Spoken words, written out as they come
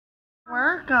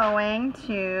We're going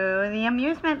to the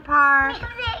amusement park.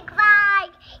 Music park!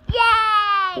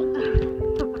 Yay!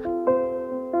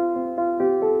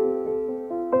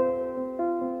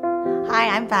 Hi,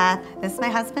 I'm Beth. This is my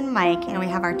husband, Mike, and we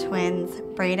have our twins,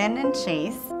 Brayden and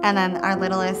Chase. And then our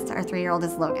littlest, our 3-year-old,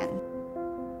 is Logan.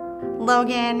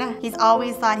 Logan, he's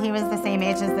always thought he was the same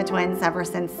age as the twins ever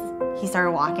since he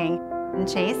started walking. And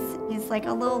Chase, he's like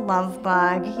a little love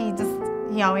bug.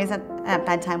 He always at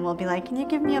bedtime will be like, can you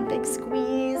give me a big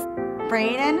squeeze?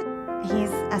 Brayden, he's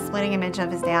a splitting image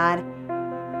of his dad.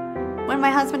 When my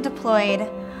husband deployed,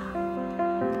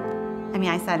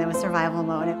 I said it was survival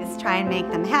mode. It was try and make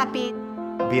them happy.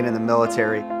 Being in the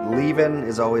military, leaving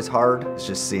is always hard. It's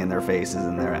just seeing their faces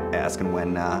and they're asking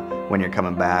when you're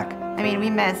coming back. We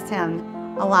missed him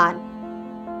a lot.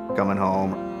 Coming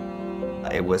home,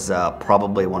 it was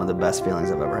probably one of the best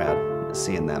feelings I've ever had,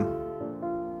 seeing them.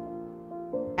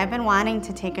 I've been wanting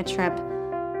to take a trip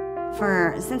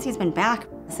since he's been back.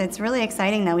 So it's really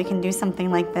exciting that we can do something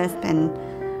like this and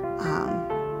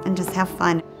just have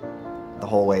fun. The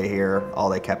whole way here, all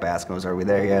they kept asking was, are we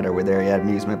there yet? Are we there yet?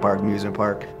 Amusement park, amusement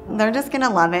park. They're just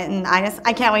gonna love it, and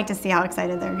I can't wait to see how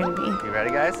excited they're gonna be. You ready,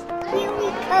 guys? Here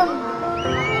we come.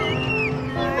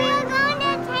 We're going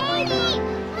to take it.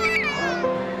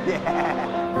 Yeah.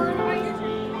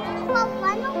 Well,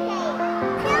 fun, okay.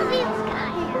 Here we go.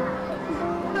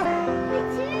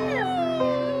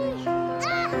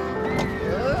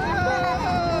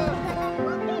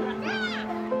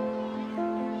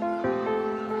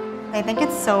 I think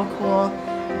it's so cool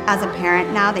as a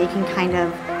parent now that you can kind of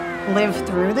live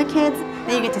through the kids,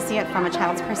 that you get to see it from a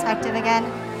child's perspective again.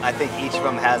 I think each of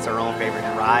them has their own favorite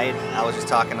ride. I was just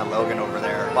talking to Logan over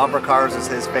there. Bumper cars is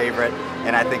his favorite,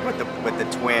 and I think with the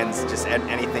twins, just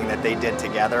anything that they did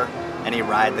together, any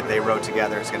ride that they rode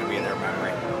together is going to be in their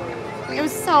memory. It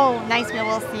was so nice to be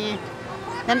able to see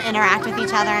them interact with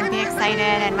each other and be excited,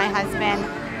 and my husband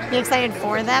be excited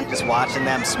for them. Just watching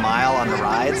them smile on the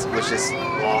rides was just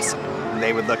awesome.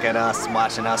 They would look at us,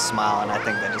 watching us smile, and I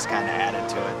think that just kind of added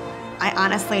to it. I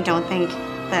honestly don't think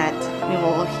that we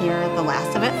will hear the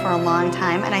last of it for a long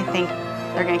time, and I think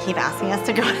they're going to keep asking us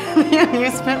to go to the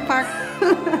amusement park.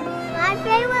 My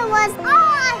favorite was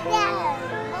all of them.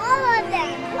 All of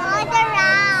them. All the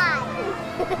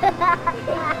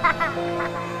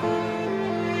rides.